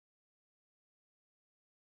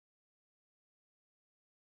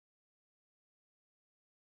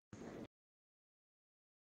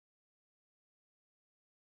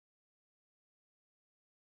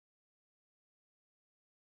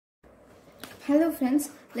Hello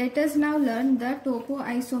friends, let us now learn the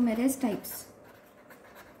topoisomerase types.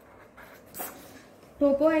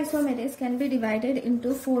 Topoisomerase can be divided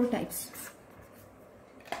into 4 types.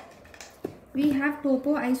 We have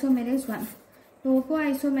topoisomerase 1.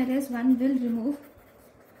 Topoisomerase 1 will remove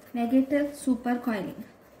negative supercoiling.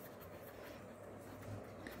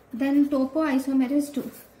 Then topoisomerase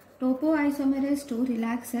 2. Topoisomerase 2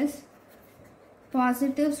 relaxes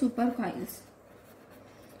positive supercoils.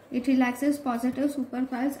 It relaxes positive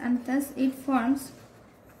supercoils and thus it forms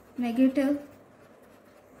negative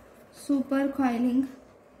supercoiling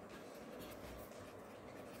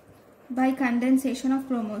by condensation of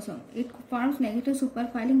chromosome. It forms negative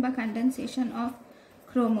supercoiling by condensation of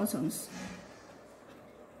chromosomes.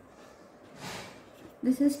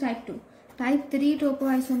 This is type 2. Type 3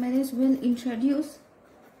 topoisomerase will introduce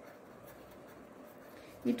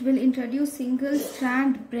single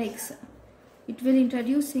strand breaks. It will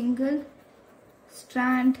introduce single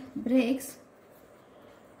strand breaks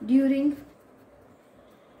during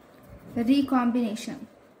recombination.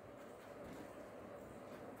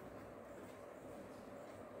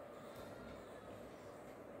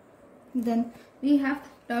 Then we have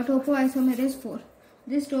topoisomerase 4.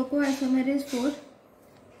 This topoisomerase 4,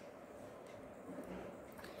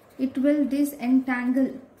 it will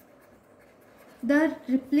disentangle the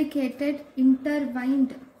replicated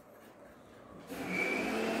intertwined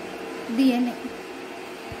DNA.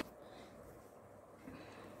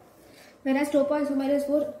 Whereas topoisomerase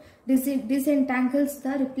 4 disentangles the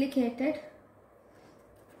replicated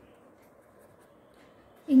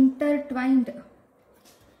intertwined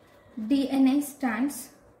DNA strands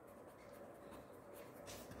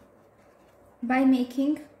by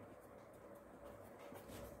making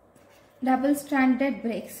double-stranded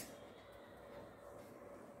breaks.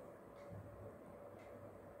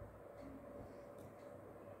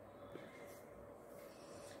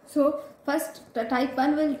 So first type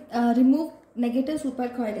 1 will remove negative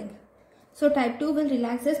supercoiling. So type 2 will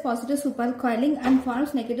relaxes positive supercoiling and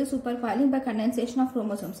forms negative supercoiling by condensation of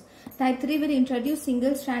chromosomes. Type 3 will introduce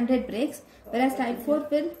single stranded breaks, whereas type 4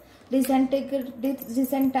 will disentangle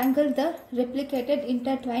the replicated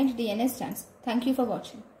intertwined DNA strands. Thank you for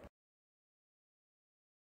watching.